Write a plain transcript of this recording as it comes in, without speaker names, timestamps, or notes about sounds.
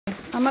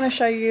I'm going to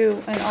show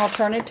you an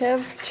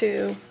alternative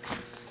to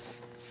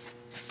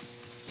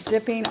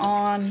zipping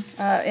on,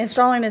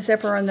 installing a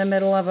zipper in the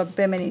middle of a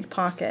bimini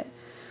pocket.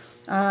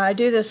 I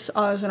do this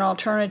as an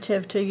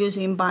alternative to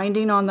using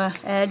binding on the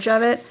edge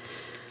of it,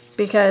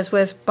 because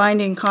with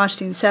binding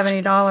costing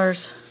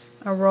 $70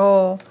 a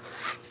roll,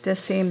 this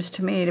seems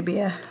to me to be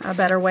a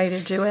better way to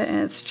do it,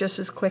 and it's just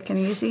as quick and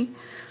easy.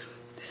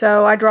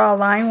 So I draw a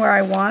line where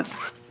I want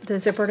the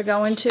zipper to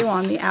go into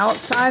on the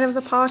outside of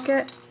the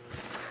pocket,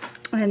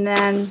 and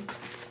then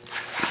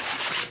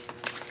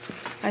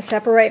I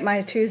separate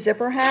my two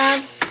zipper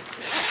halves,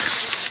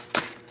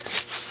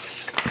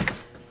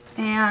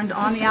 and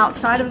on the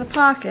outside of the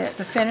pocket,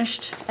 the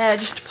finished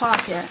edged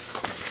pocket,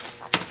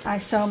 I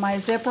sew my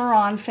zipper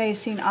on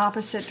facing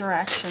opposite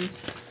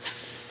directions.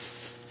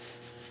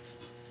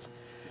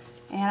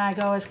 And I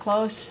go as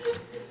close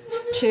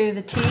to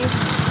the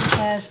teeth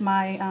as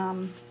my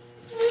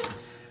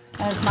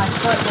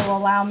foot will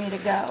allow me to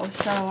go.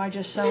 So I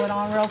just sew it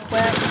on real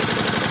quick.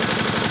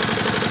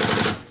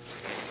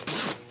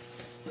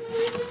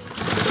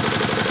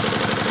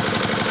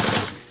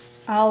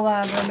 I'll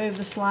remove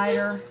the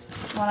slider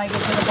when I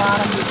get to the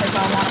bottom, because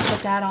I want to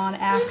put that on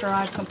after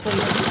I've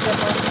completed the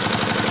zipper,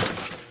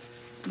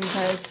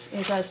 because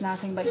it does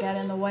nothing but get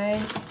in the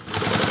way.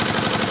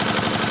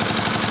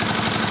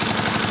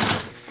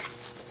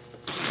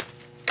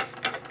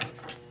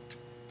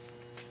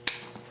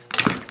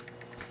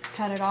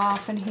 Cut it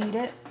off and heat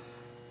it.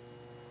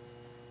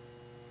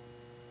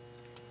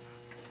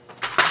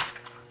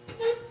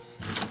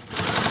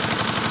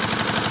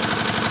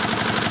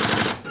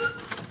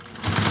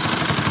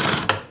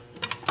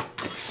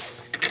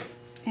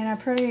 And I'm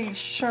pretty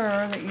sure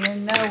that you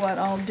know what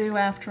I'll do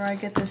after I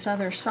get this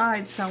other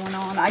side sewn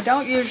on. I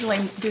don't usually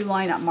do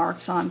line-up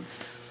marks on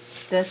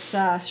this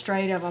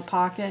straight of a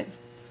pocket,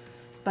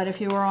 but if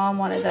you were on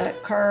one of the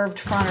curved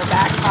front or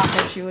back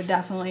pockets, you would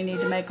definitely need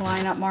to make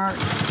line-up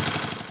marks.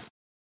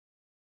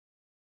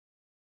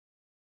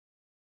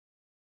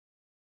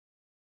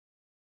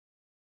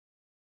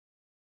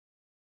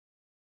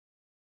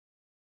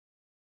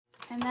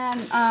 And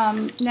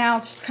then now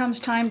it comes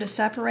time to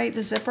separate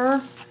the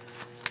zipper.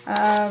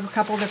 A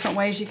couple different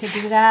ways you could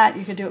do that.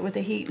 You could do it with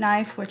a heat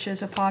knife, which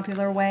is a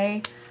popular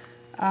way.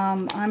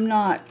 I'm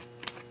not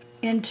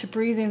into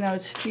breathing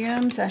those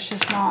fumes. That's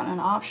just not an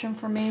option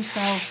for me,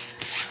 so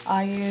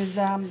I use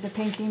the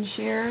pinking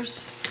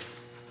shears.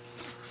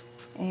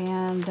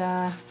 And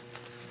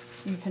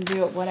you can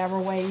do it whatever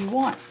way you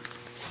want.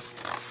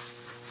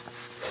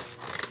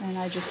 And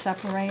I just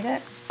separate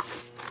it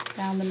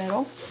down the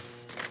middle.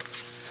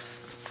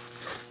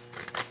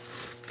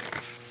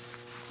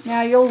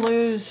 Now you'll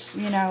lose,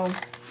 you'll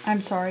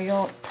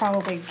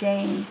probably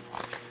gain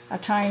a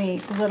tiny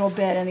little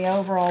bit in the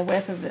overall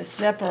width of this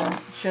zipper,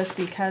 just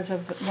because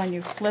of when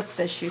you flip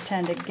this, you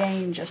tend to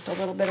gain just a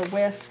little bit of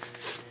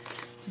width.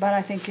 But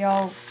I think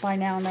y'all by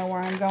now know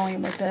where I'm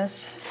going with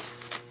this.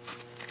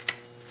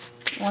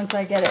 Once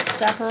I get it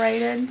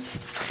separated,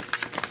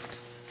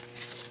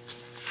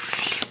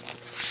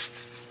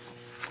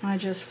 I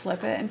just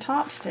flip it and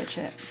top stitch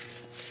it.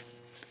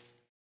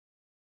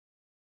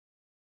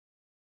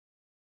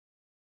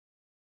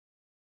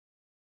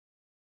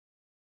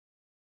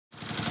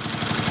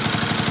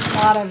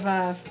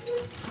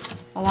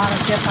 A lot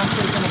of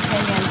differences in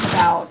opinions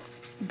about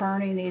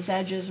burning these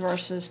edges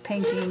versus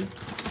pinking. In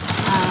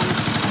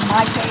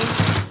my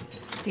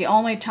case, the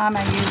only time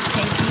I use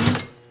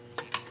pinking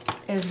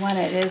is when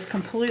it is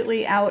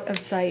completely out of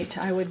sight.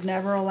 I would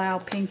never allow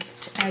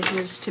pinked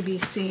edges to be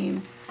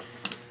seen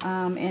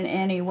in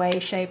any way,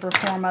 shape, or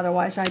form.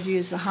 Otherwise, I'd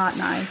use the hot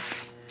knife.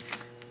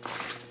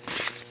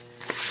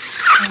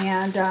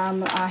 And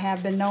I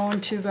have been known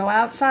to go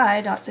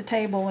outside at the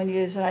table and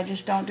use it. I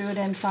just don't do it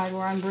inside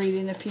where I'm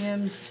breathing the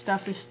fumes. The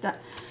stuff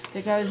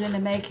that goes into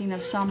making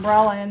of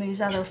Sombrella and these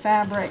other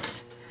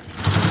fabrics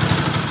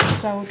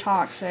is so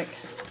toxic.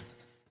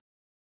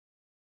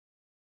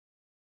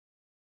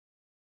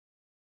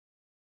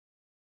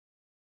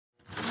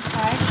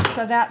 Okay,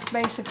 so that's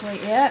basically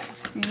it.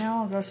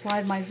 I'll go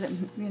slide my zip.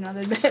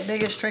 The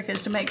biggest trick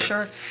is to make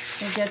sure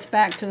it gets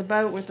back to the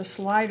boat with the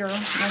slider.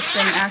 That's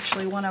been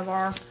actually one of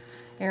our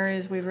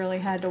areas we really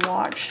had to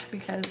watch,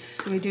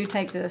 because we do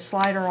take the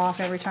slider off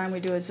every time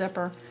we do a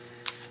zipper,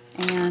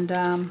 and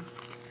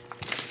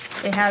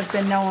it has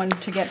been known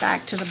to get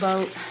back to the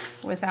boat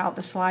without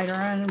the slider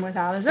and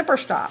without a zipper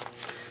stop,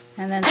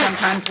 and then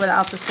sometimes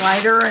without the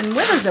slider and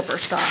with a zipper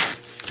stop.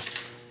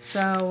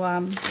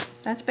 So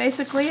that's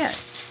basically it.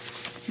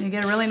 You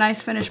get a really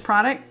nice finished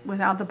product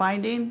without the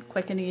binding,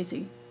 quick and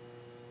easy.